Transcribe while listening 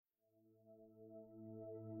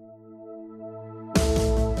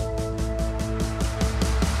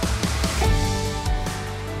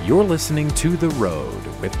You're listening to The Road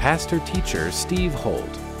with pastor-teacher Steve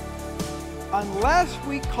Holt. Unless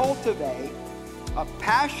we cultivate a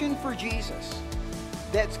passion for Jesus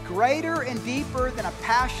that's greater and deeper than a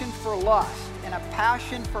passion for lust, and a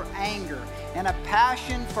passion for anger, and a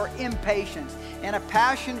passion for impatience, and a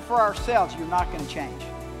passion for ourselves, you're not going to change.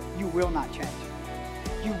 You will not change.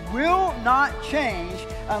 You will not change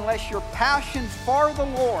unless your passion for the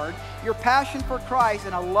Lord, your passion for Christ,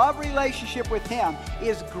 and a love relationship with Him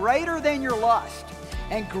is greater than your lust,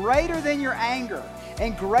 and greater than your anger,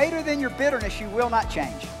 and greater than your bitterness. You will not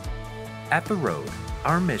change. At The Road,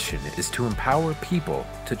 our mission is to empower people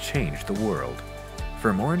to change the world.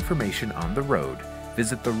 For more information on The Road,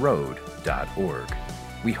 visit theroad.org.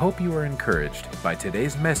 We hope you are encouraged by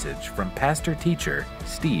today's message from pastor-teacher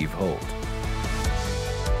Steve Holt.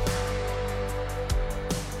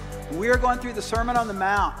 We are going through the Sermon on the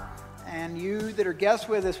Mount, and you that are guests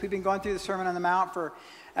with us, we've been going through the Sermon on the Mount for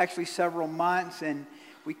actually several months, and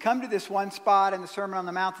we come to this one spot in the Sermon on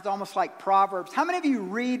the Mount that's almost like Proverbs. How many of you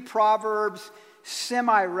read Proverbs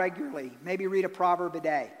semi-regularly? Maybe read a proverb a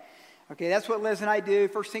day. Okay, that's what Liz and I do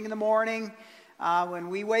first thing in the morning. When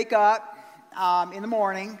we wake up in the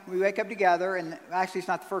morning, we wake up together, and actually it's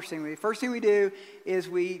not the first thing we do. First thing we do is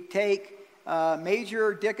we take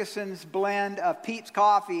Major Dickinson's blend of Peet's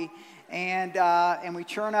coffee, and we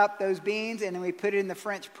churn up those beans, and then we put it in the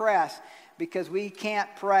French press, because we can't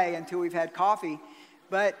pray until we've had coffee.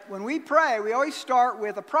 But when we pray, we always start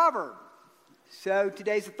with a proverb. So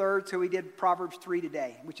today's the third, so we did Proverbs 3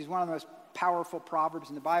 today, which is one of the most powerful proverbs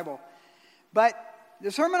in the Bible. But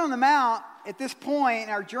the Sermon on the Mount, at this point in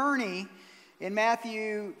our journey in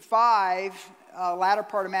Matthew 5, latter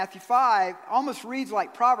part of Matthew 5, almost reads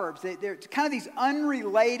like Proverbs. They're kind of these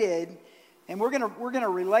unrelated, and we're going to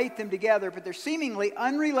relate them together, but they're seemingly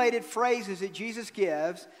unrelated phrases that Jesus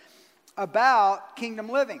gives about kingdom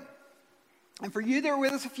living. And for you that were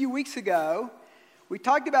with us a few weeks ago, we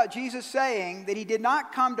talked about Jesus saying that He did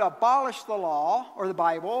not come to abolish the law or the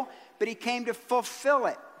Bible, but He came to fulfill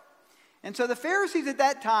it. And so the Pharisees at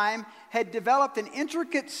that time had developed an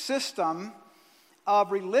intricate system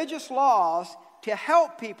of religious laws to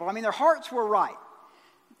help people. I mean, their hearts were right.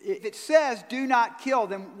 If it says, do not kill,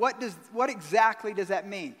 then what exactly does that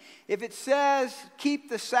mean? If it says, keep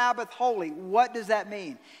the Sabbath holy, what does that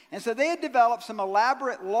mean? And so they had developed some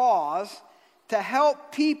elaborate laws to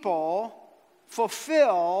help people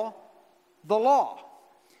fulfill the law.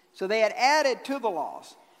 So they had added to the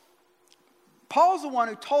laws. Paul's the one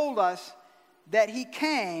who told us that he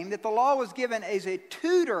came, that the law was given as a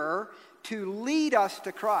tutor to lead us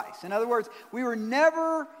to Christ. In other words, we were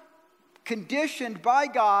never conditioned by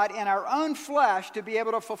God in our own flesh to be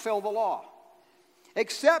able to fulfill the law,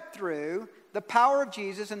 except through the power of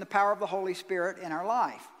Jesus and the power of the Holy Spirit in our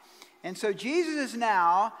life. And so Jesus is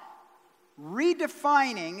now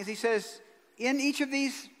redefining, as he says in each of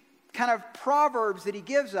these kind of proverbs that he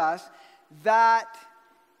gives us, that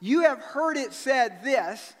you have heard it said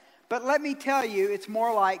this, but let me tell you, it's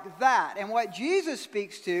more like that. And what Jesus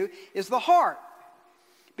speaks to is the heart,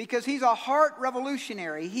 because he's a heart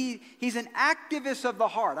revolutionary. He's an activist of the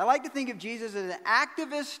heart. I like to think of Jesus as an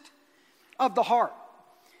activist of the heart.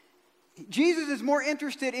 Jesus is more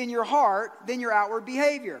interested in your heart than your outward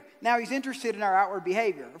behavior. Now, he's interested in our outward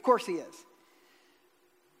behavior. Of course he is.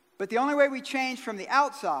 But the only way we change from the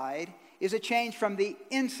outside is a change from the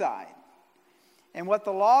inside. And what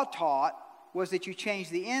the law taught was that you change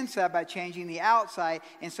the inside by changing the outside.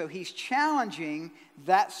 And so he's challenging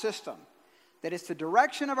that system. That it's the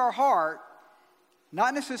direction of our heart,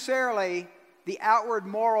 not necessarily the outward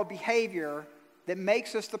moral behavior, that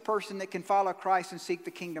makes us the person that can follow Christ and seek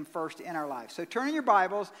the kingdom first in our life. So turn in your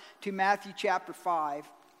Bibles to Matthew chapter 5.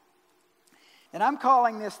 And I'm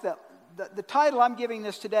calling this, the title I'm giving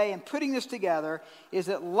this today and putting this together is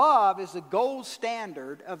that love is the gold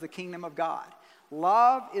standard of the kingdom of God.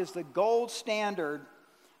 Love is the gold standard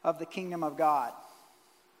of the kingdom of God.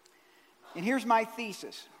 And here's my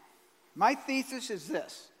thesis. My thesis is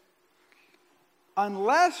this.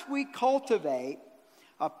 Unless we cultivate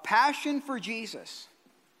a passion for Jesus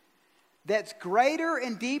that's greater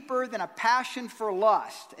and deeper than a passion for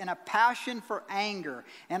lust, and a passion for anger,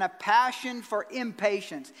 and a passion for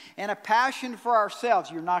impatience, and a passion for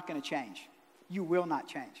ourselves, you're not going to change. You will not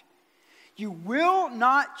change. You will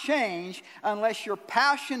not change unless your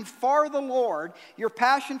passion for the Lord, your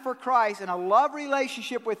passion for Christ, and a love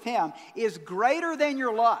relationship with Him is greater than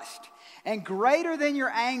your lust, and greater than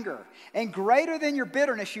your anger, and greater than your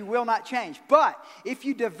bitterness. You will not change. But if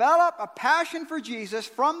you develop a passion for Jesus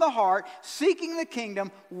from the heart, seeking the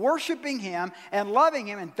kingdom, worshiping Him, and loving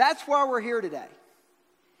Him, and that's why we're here today.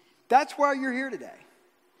 That's why you're here today.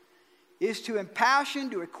 is to impassion,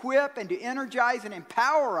 to equip, and to energize and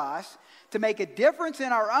empower us to make a difference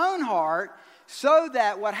in our own heart, so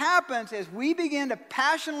that what happens as we begin to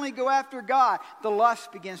passionately go after God, the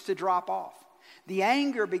lust begins to drop off. The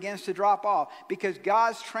anger begins to drop off because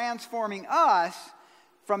God's transforming us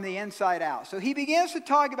from the inside out. So he begins to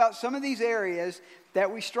talk about some of these areas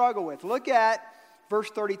that we struggle with. Look at verse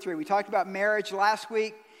 33. We talked about marriage last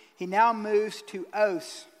week. He now moves to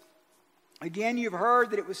oaths. Again, you've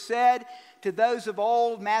heard that it was said to those of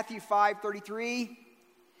old, Matthew 5:33,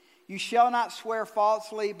 you shall not swear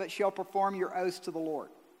falsely, but shall perform your oaths to the Lord.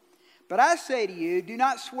 But I say to you, do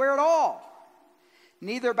not swear at all,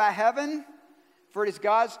 neither by heaven, for it is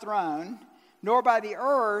God's throne, nor by the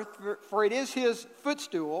earth, for it is his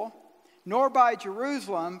footstool, nor by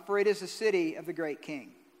Jerusalem, for it is the city of the great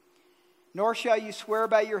king. Nor shall you swear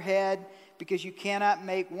by your head, because you cannot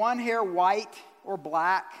make one hair white or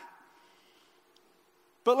black.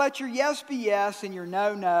 But let your yes be yes and your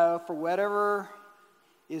no, no, for whatever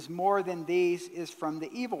is more than these is from the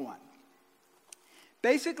evil one.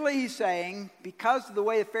 Basically, he's saying, because of the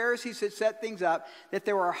way the Pharisees had set things up, that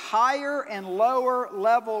there were higher and lower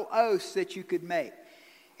level oaths that you could make.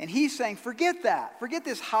 And he's saying, forget that. Forget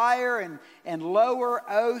this higher and lower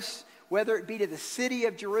oaths, whether it be to the city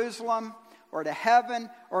of Jerusalem or to heaven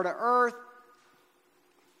or to earth.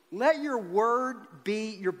 Let your word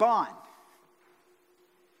be your bond.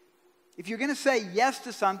 If you're going to say yes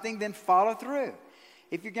to something, then follow through.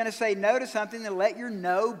 If you're going to say no to something, then let your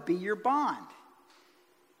no be your bond.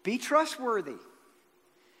 Be trustworthy.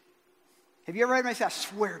 Have you ever heard anybody say, I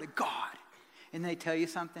swear to God, and they tell you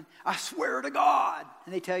something? I swear to God,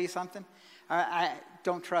 and they tell you something? I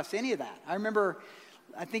don't trust any of that. I remember,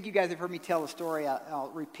 I think you guys have heard me tell the story.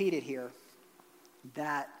 I'll repeat it here.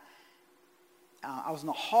 That I was in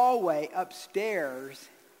the hallway upstairs,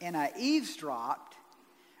 and I eavesdropped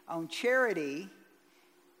on Charity.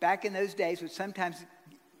 Back in those days, would sometimes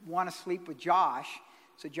want to sleep with Josh.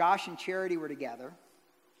 So Josh and Charity were together.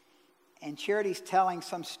 And Charity's telling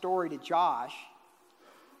some story to Josh.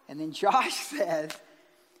 And then Josh says,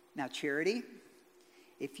 now Charity,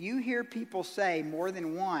 if you hear people say more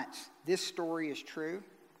than once, this story is true,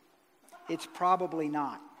 it's probably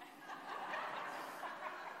not.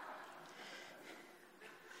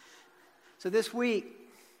 So this week,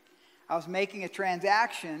 I was making a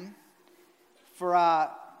transaction for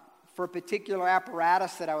a particular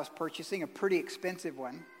apparatus that I was purchasing, a pretty expensive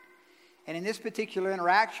one. And in this particular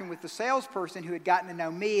interaction with the salesperson who had gotten to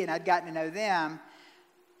know me and I'd gotten to know them,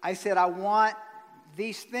 I said, I want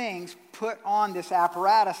these things put on this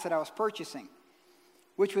apparatus that I was purchasing,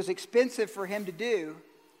 which was expensive for him to do.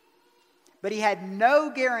 But he had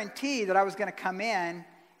no guarantee that I was going to come in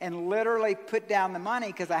and literally put down the money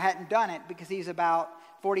because I hadn't done it, because he's about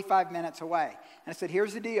 45 minutes away. And I said,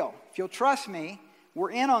 here's the deal. If you'll trust me,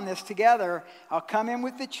 we're in on this together. I'll come in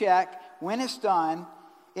with the check when it's done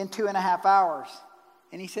in 2.5 hours.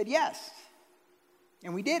 And he said, yes.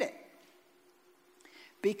 And we did it.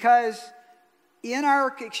 Because in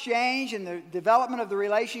our exchange and the development of the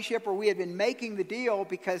relationship where we had been making the deal,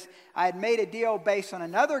 because I had made a deal based on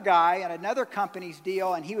another guy and another company's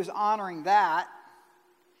deal, and he was honoring that,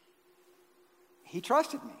 he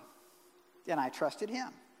trusted me. And I trusted him.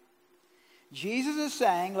 Jesus is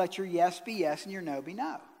saying, let your yes be yes and your no be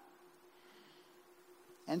no.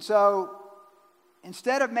 And so,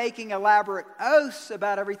 instead of making elaborate oaths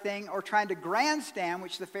about everything or trying to grandstand,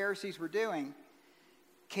 which the Pharisees were doing,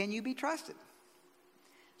 can you be trusted?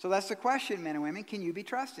 So that's the question, men and women. Can you be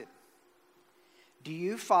trusted? Do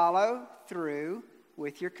you follow through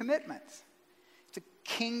with your commitments? It's a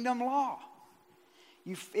kingdom law.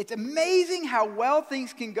 It's amazing how well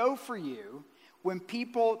things can go for you when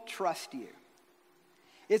people trust you.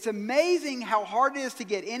 It's amazing how hard it is to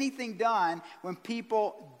get anything done when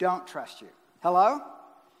people don't trust you. Hello?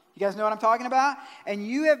 You guys know what I'm talking about? And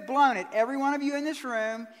you have blown it. Every one of you in this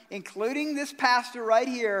room, including this pastor right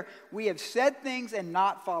here, we have said things and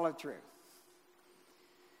not followed through.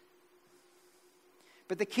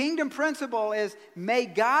 But the kingdom principle is, may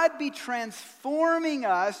God be transforming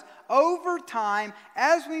us over time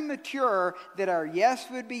as we mature, that our yes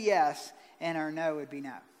would be yes and our no would be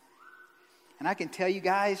no. And I can tell you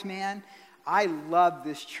guys, man, I love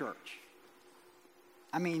this church.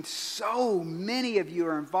 I mean, so many of you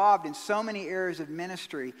are involved in so many areas of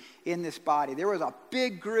ministry in this body. There was a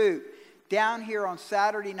big group down here on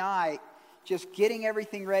Saturday night just getting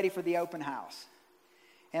everything ready for the open house.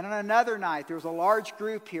 And on another night, there was a large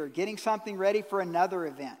group here getting something ready for another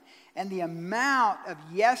event. And the amount of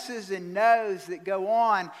yeses and nos that go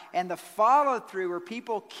on and the follow-through where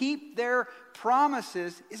people keep their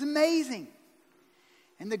promises is amazing.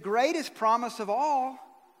 And the greatest promise of all,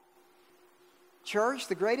 church,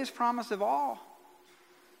 the greatest promise of all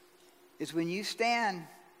is when you stand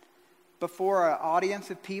before an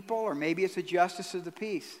audience of people, or maybe it's a justice of the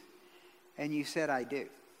peace, and you said, I do.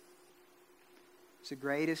 It's the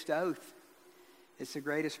greatest oath. It's the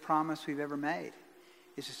greatest promise we've ever made,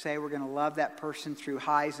 is to say we're going to love that person through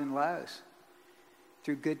highs and lows,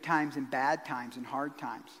 through good times and bad times and hard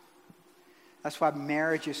times. That's why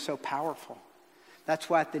marriage is so powerful. That's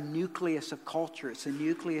why at the nucleus of culture, it's the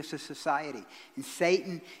nucleus of society. And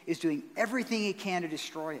Satan is doing everything he can to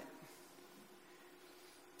destroy it.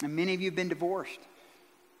 And many of you have been divorced.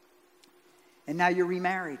 And now you're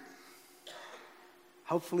remarried.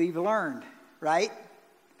 Hopefully you've learned, right?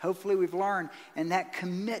 Hopefully we've learned. And that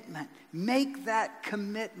commitment, make that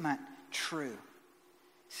commitment true.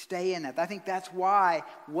 Stay in it. I think that's why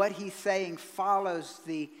what he's saying follows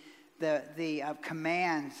the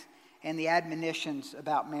commands and the admonitions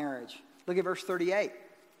about marriage. Look at verse 38.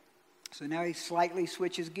 So now he slightly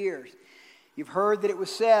switches gears. You've heard that it was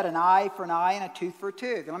said, an eye for an eye and a tooth for a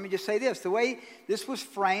tooth. And let me just say this. The way this was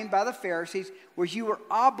framed by the Pharisees was you were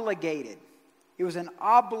obligated. It was an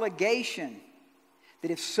obligation that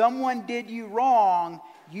if someone did you wrong,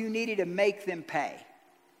 you needed to make them pay.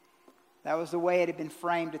 That was the way it had been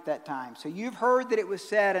framed at that time. So you've heard that it was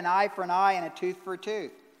said, an eye for an eye and a tooth for a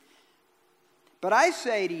tooth. But I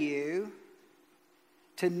say to you,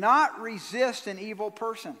 to not resist an evil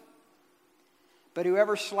person. But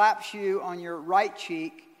whoever slaps you on your right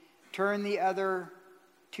cheek, turn the other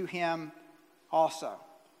to him also.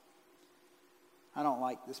 I don't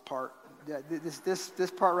like this part. This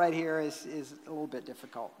part right here is a little bit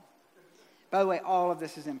difficult. By the way, all of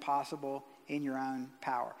this is impossible in your own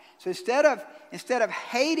power. So instead of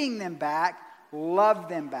hating them back, love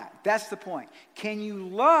them back. That's the point. Can you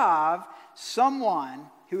love someone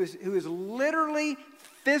who is literally,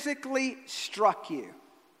 physically struck you?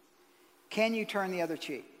 Can you turn the other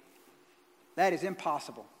cheek? That is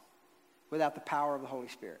impossible without the power of the Holy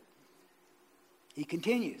Spirit. He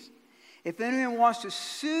continues. If anyone wants to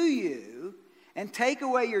sue you and take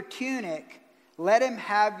away your tunic, let him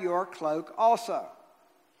have your cloak also.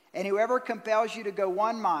 And whoever compels you to go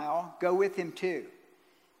 1 mile, go with him 2.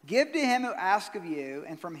 Give to him who asks of you,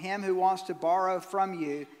 and from him who wants to borrow from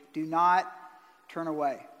you, do not turn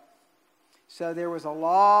away. So there was a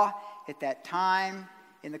law at that time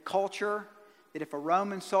in the culture that if a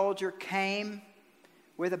Roman soldier came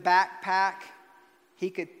with a backpack, he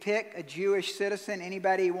could pick a Jewish citizen,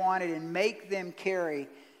 anybody he wanted, and make them carry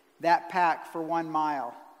that pack for 1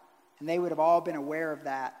 mile. And they would have all been aware of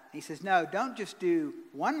that. He says, no, don't just do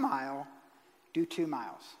 1 mile, do 2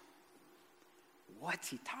 miles. What's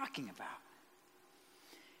he talking about?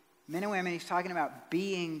 Men and women, he's talking about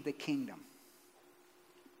being the kingdom.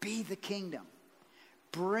 Be the kingdom.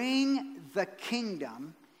 Bring the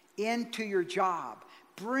kingdom into your job.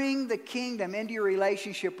 Bring the kingdom into your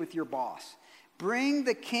relationship with your boss. Bring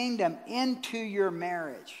the kingdom into your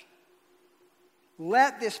marriage.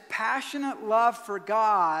 Let this passionate love for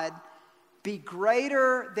God be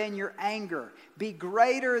greater than your anger. Be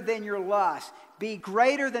greater than your lust. Be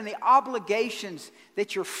greater than the obligations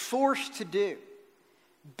that you're forced to do.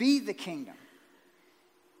 Be the kingdom.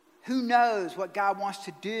 Who knows what God wants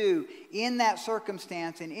to do in that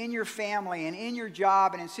circumstance and in your family and in your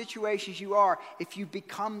job and in situations you are if you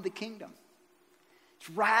become the kingdom. It's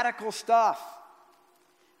radical stuff,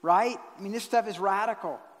 right? I mean, this stuff is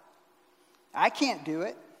radical. I can't do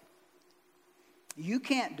it. You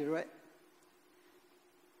can't do it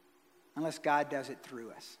unless God does it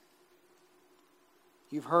through us.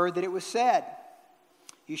 You've heard that it was said,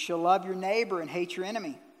 you shall love your neighbor and hate your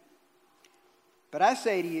enemy. But I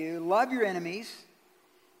say to you, love your enemies,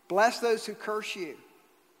 bless those who curse you,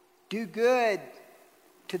 do good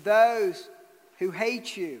to those who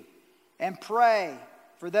hate you, and pray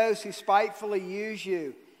for those who spitefully use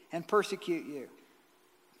you and persecute you.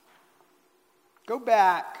 Go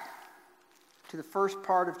back to the first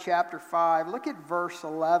part of chapter 5. Look at verse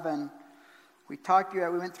 11. We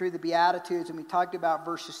went through the Beatitudes and we talked about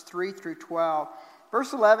verses 3 through 12.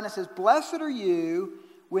 Verse 11, it says, blessed are you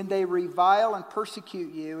when they revile and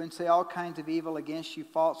persecute you and say all kinds of evil against you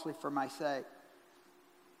falsely for my sake.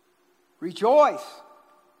 Rejoice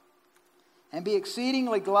and be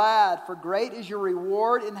exceedingly glad, for great is your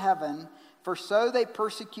reward in heaven, for so they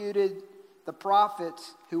persecuted the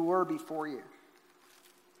prophets who were before you.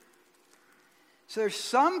 So there's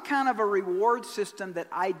some kind of a reward system that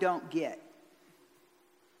I don't get.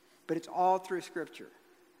 But it's all through Scripture.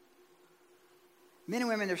 Men and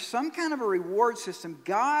women, there's some kind of a reward system.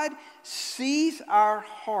 God sees our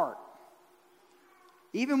heart.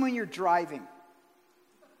 Even when you're driving.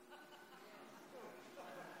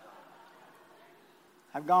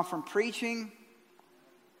 I've gone from preaching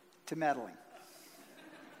to meddling.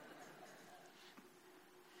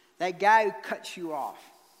 That guy who cuts you off.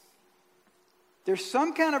 There's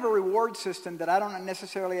some kind of a reward system that I don't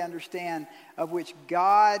necessarily understand, of which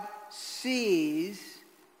God sees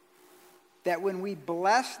that when we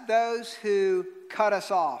bless those who cut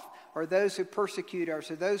us off, or those who persecute us,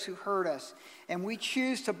 or those who hurt us, and we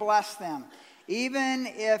choose to bless them, even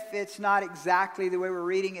if it's not exactly the way we're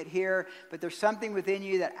reading it here, but there's something within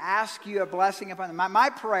you that asks you a blessing upon them. My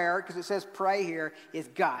prayer, because it says pray here, is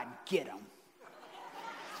God, get them.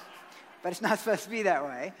 But it's not supposed to be that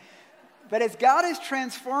way. But as God is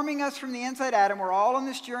transforming us from the inside out, and we're all on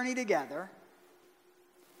this journey together,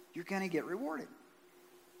 you're going to get rewarded.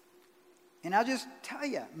 And I'll just tell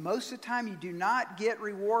you, most of the time you do not get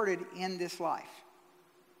rewarded in this life.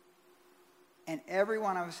 And every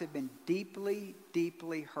one of us have been deeply,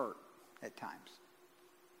 deeply hurt at times.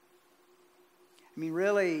 I mean,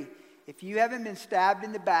 really, if you haven't been stabbed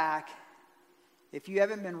in the back, if you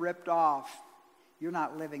haven't been ripped off, you're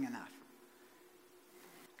not living enough.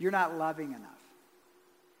 You're not loving enough.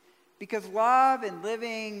 Because love and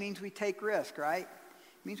living means we take risk, right?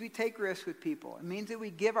 It means we take risks with people. It means that we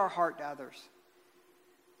give our heart to others.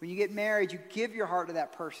 When you get married, you give your heart to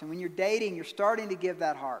that person. When you're dating, you're starting to give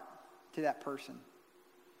that heart to that person.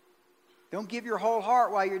 Don't give your whole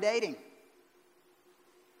heart while you're dating.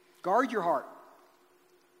 Guard your heart.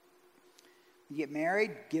 When you get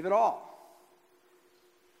married, give it all.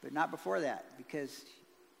 But not before that, because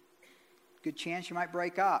good chance you might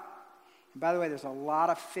break up. And by the way, there's a lot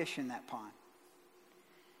of fish in that pond.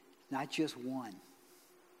 Not just one.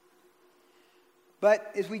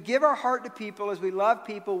 But as we give our heart to people, as we love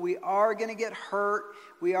people, we are going to get hurt.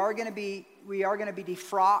 We are going to be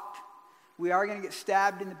defrocked. We are going to get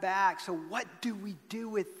stabbed in the back. So what do we do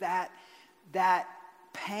with that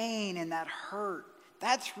pain and that hurt?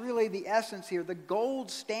 That's really the essence here. The gold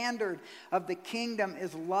standard of the kingdom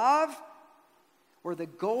is love, or the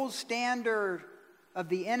gold standard of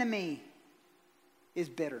the enemy is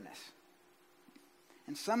bitterness.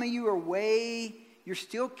 And some of you you're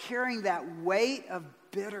still carrying that weight of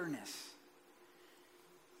bitterness.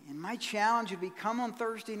 And my challenge would be, come on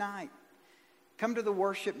Thursday night. Come to the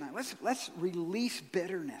worship night. Let's release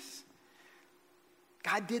bitterness.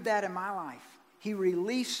 God did that in my life. He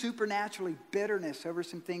released supernaturally bitterness over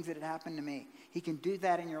some things that had happened to me. He can do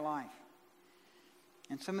that in your life.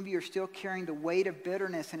 And some of you are still carrying the weight of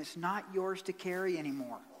bitterness, and it's not yours to carry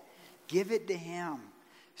anymore. Give it to Him.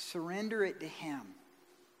 Surrender it to Him.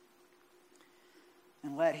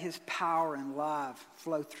 And let His power and love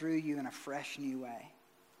flow through you in a fresh new way.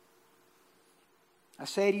 I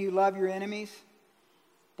say to you, love your enemies.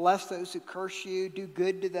 Bless those who curse you. Do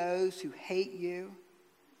good to those who hate you.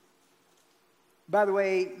 By the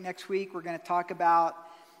way, next week we're going to talk about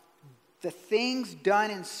the things done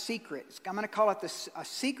in secret. I'm going to call it a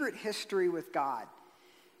secret history with God.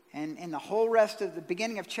 And the whole rest of the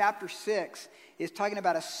beginning of chapter 6 is talking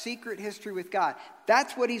about a secret history with God.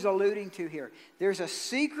 That's what he's alluding to here. There's a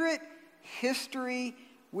secret history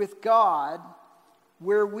with God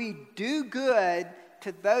where we do good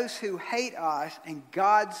to those who hate us, and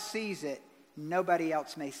God sees it. Nobody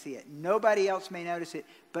else may see it. Nobody else may notice it,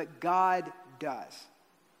 but God does.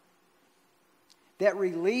 That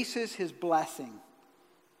releases His blessing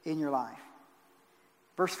in your life.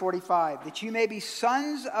 Verse 45, that you may be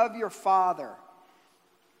sons of your Father.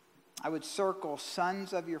 I would circle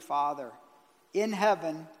sons of your Father in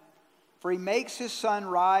heaven, for He makes His sun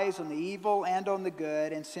rise on the evil and on the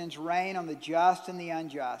good, and sends rain on the just and the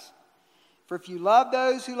unjust. For if you love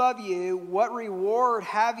those who love you, what reward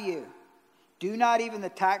have you? Do not even the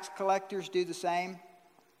tax collectors do the same?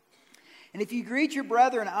 And if you greet your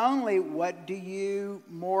brethren only, what do you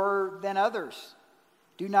more than others?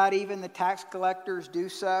 Do not even the tax collectors do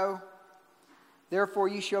so? Therefore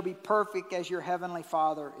you shall be perfect as your heavenly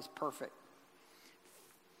Father is perfect.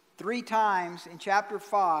 3 times in chapter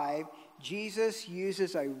 5, Jesus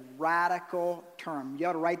uses a radical term. You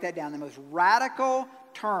ought to write that down. The most radical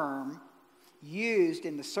term used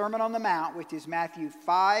in the Sermon on the Mount, which is Matthew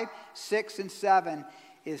 5, 6, and 7,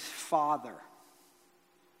 is Father.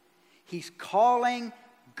 He's calling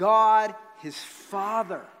God His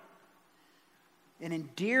Father. An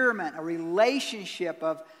endearment, a relationship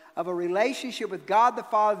of a relationship with God the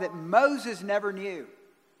Father that Moses never knew,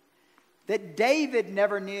 that David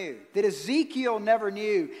never knew, that Ezekiel never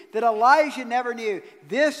knew, that Elijah never knew.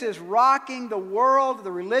 This is rocking the world,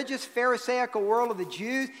 the religious Pharisaical world of the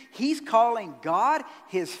Jews. He's calling God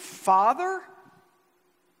His Father,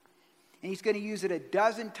 and He's going to use it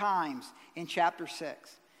 12 times in chapter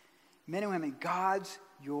 6. Men and women, God's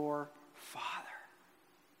your Father.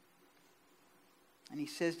 And he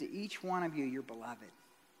says to each one of you, you're beloved.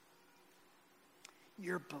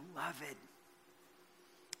 You're beloved.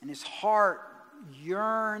 And his heart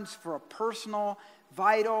yearns for a personal,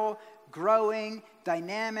 vital, growing,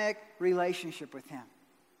 dynamic relationship with him.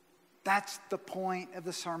 That's the point of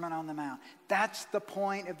the Sermon on the Mount. That's the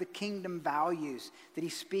point of the kingdom values that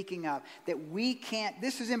he's speaking of. That we can't,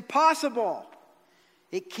 this is impossible.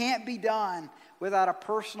 It can't be done without a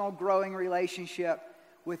personal, growing relationship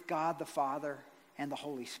with God the Father and the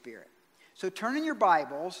Holy Spirit. So turn in your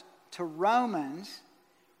Bibles to Romans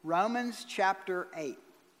chapter 8.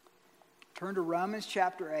 Turn to Romans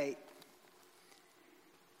chapter 8.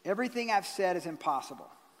 Everything I've said is impossible,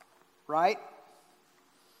 right?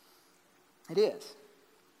 It is.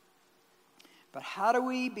 But how do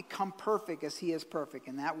we become perfect as he is perfect?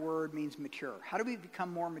 And that word means mature. How do we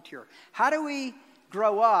become more mature? How do we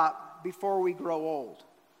grow up before we grow old?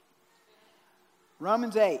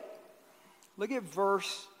 Romans 8. Look at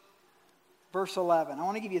verse 11. I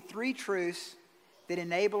want to give you 3 truths that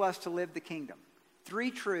enable us to live the kingdom.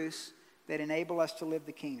 3 truths that enable us to live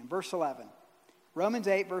the kingdom. Verse 11. Romans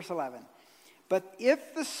 8, verse 11. But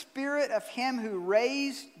if the spirit of him who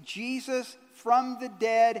raised Jesus from the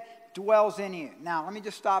dead dwells in you. Now, let me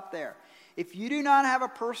just stop there. If you do not have a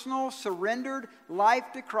personal, surrendered life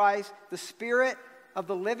to Christ, the Spirit of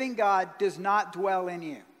the living God does not dwell in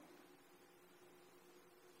you.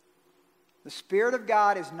 The Spirit of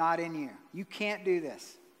God is not in you. You can't do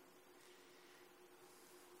this.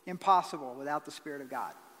 Impossible without the Spirit of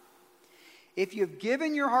God. If you've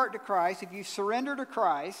given your heart to Christ, if you've surrendered to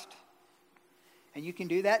Christ, and you can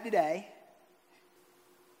do that today,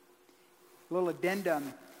 a little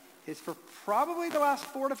addendum is for probably the last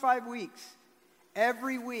 4 to 5 weeks,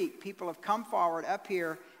 every week people have come forward up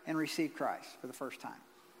here and received Christ for the first time.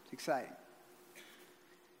 It's exciting.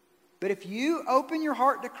 But if you open your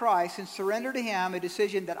heart to Christ and surrender to him, a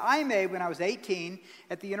decision that I made when I was 18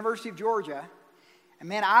 at the University of Georgia, and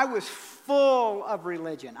man, I was full of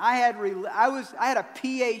religion. I had a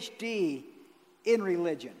PhD in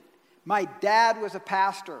religion. My dad was a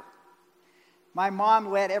pastor. My mom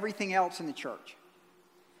led everything else in the church.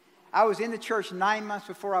 I was in the church 9 months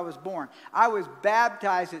before I was born. I was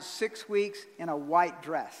baptized at 6 weeks in a white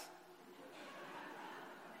dress.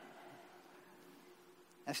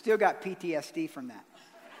 I still got PTSD from that.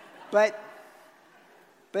 But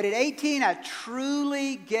at 18, I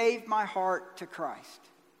truly gave my heart to Christ.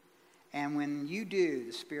 And when you do,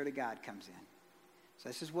 the Spirit of God comes in. So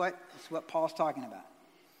this is what Paul's talking about.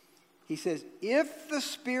 He says, if the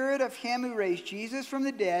Spirit of him who raised Jesus from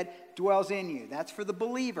the dead dwells in you. That's for the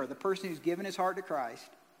believer, the person who's given his heart to Christ.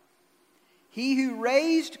 He who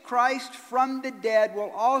raised Christ from the dead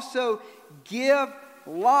will also give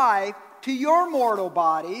life to your mortal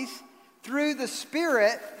bodies through the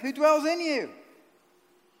Spirit who dwells in you.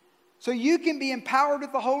 So you can be empowered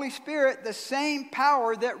with the Holy Spirit, the same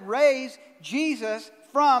power that raised Jesus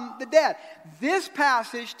from the dead. This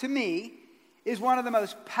passage, to me, is one of the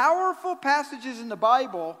most powerful passages in the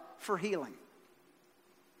Bible for healing,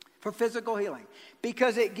 for physical healing,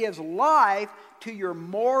 because it gives life to your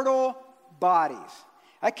mortal bodies.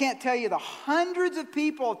 I can't tell you the hundreds of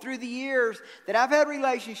people through the years that I've had a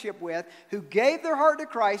relationship with who gave their heart to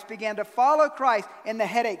Christ, began to follow Christ, and the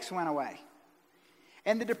headaches went away,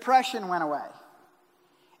 and the depression went away,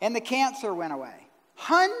 and the cancer went away.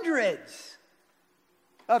 Hundreds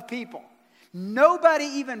of people. Nobody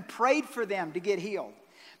even prayed for them to get healed.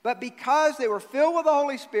 But because they were filled with the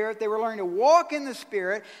Holy Spirit, they were learning to walk in the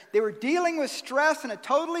Spirit, they were dealing with stress in a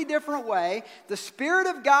totally different way, the Spirit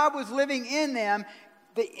of God was living in them,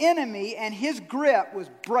 the enemy and his grip was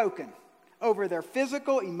broken over their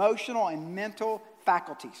physical, emotional, and mental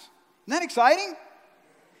faculties. Isn't that exciting?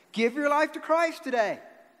 Give your life to Christ today.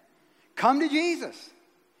 Come to Jesus.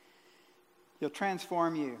 He'll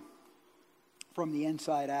transform you from the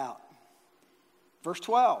inside out. Verse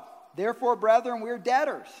 12, therefore, brethren, we are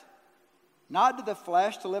debtors, not to the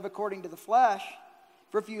flesh, to live according to the flesh.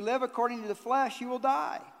 For if you live according to the flesh, you will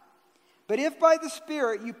die. But if by the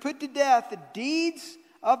Spirit you put to death the deeds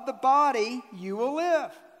of the body, you will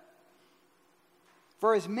live.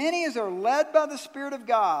 For as many as are led by the Spirit of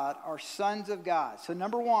God are sons of God. So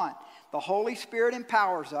number one, the Holy Spirit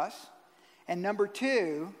empowers us. And number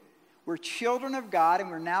two, we're children of God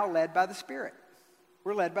and we're now led by the Spirit.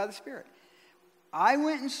 We're led by the Spirit. I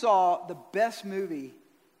went and saw the best movie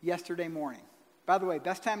yesterday morning. By the way,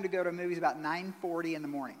 best time to go to a movie is about 9:40 in the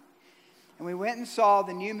morning. And we went and saw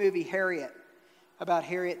the new movie Harriet, about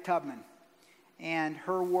Harriet Tubman and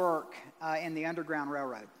her work in the Underground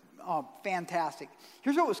Railroad. Oh, fantastic.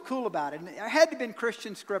 Here's what was cool about it. And it had to have been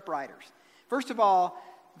Christian scriptwriters. First of all,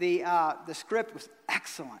 the script was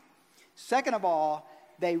excellent. Second of all,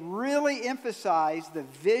 they really emphasized the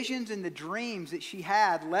visions and the dreams that she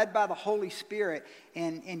had, led by the Holy Spirit,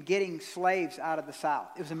 in getting slaves out of the South.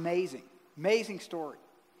 It was amazing. Amazing story.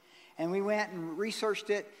 And we went and researched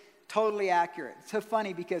it, totally accurate. It's so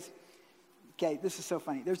funny because, okay, this is so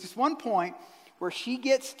funny. There's this one point where she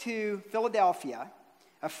gets to Philadelphia,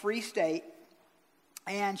 a free state,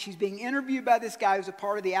 and she's being interviewed by this guy who's a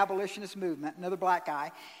part of the abolitionist movement, another black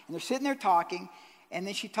guy, and they're sitting there talking. And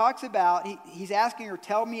then she talks about, he's asking her,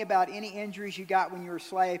 tell me about any injuries you got when you were a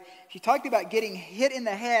slave. She talked about getting hit in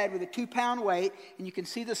the head with a 2-pound weight, and you can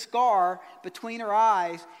see the scar between her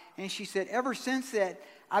eyes. And she said, ever since that,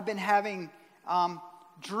 I've been having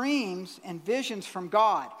dreams and visions from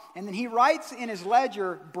God. And then he writes in his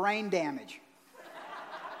ledger, brain damage.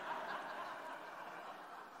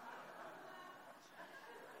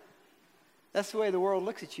 That's the way the world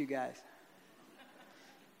looks at you guys.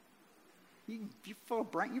 You're full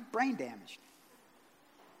of brain. You're brain damaged.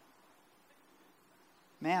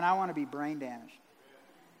 Man, I want to be brain damaged.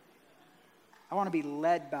 I want to be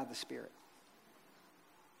led by the Spirit.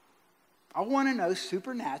 I want to know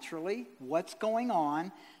supernaturally what's going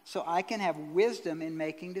on so I can have wisdom in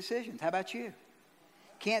making decisions. How about you?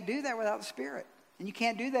 Can't do that without the Spirit. And you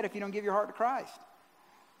can't do that if you don't give your heart to Christ.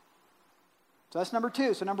 So that's number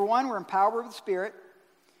 2. So number 1, we're empowered with the Spirit.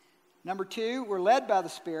 Number 2, we're led by the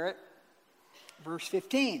Spirit. Verse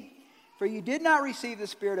 15, for you did not receive the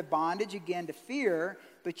spirit of bondage again to fear,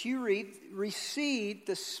 but you received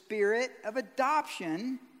the spirit of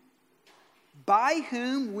adoption, by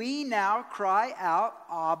whom we now cry out,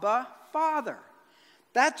 Abba, Father.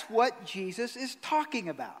 That's what Jesus is talking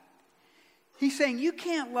about. He's saying you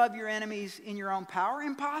can't love your enemies in your own power.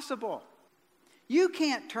 Impossible. You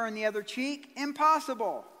can't turn the other cheek.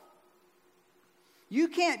 Impossible. You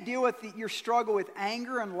can't deal with your struggle with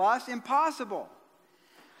anger and lust. Impossible.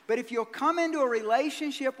 But if you'll come into a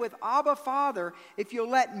relationship with Abba Father, if you'll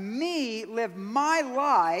let me live my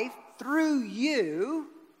life through you,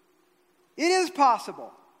 it is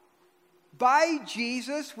possible. By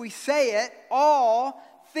Jesus, we say it, all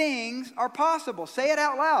things are possible. Say it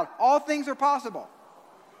out loud. All things are possible.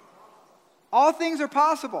 All things are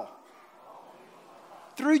possible.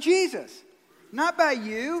 Through Jesus. Not by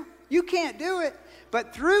you. You can't do it.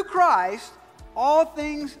 But through Christ, all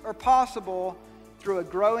things are possible through a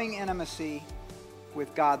growing intimacy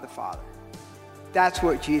with God the Father. That's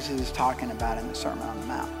what Jesus is talking about in the Sermon on the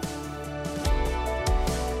Mount.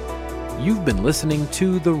 You've been listening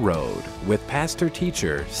to The Road with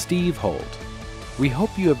pastor-teacher Steve Holt. We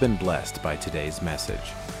hope you have been blessed by today's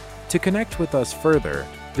message. To connect with us further,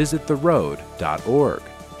 visit theroad.org.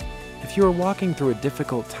 If you are walking through a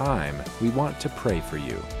difficult time, we want to pray for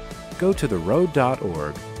you. Go to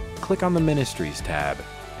theroad.org, click on the Ministries tab,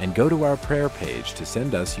 and go to our prayer page to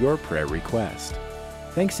send us your prayer request.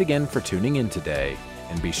 Thanks again for tuning in today,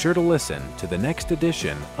 and be sure to listen to the next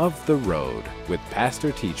edition of The Road with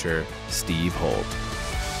pastor-teacher Steve Holt.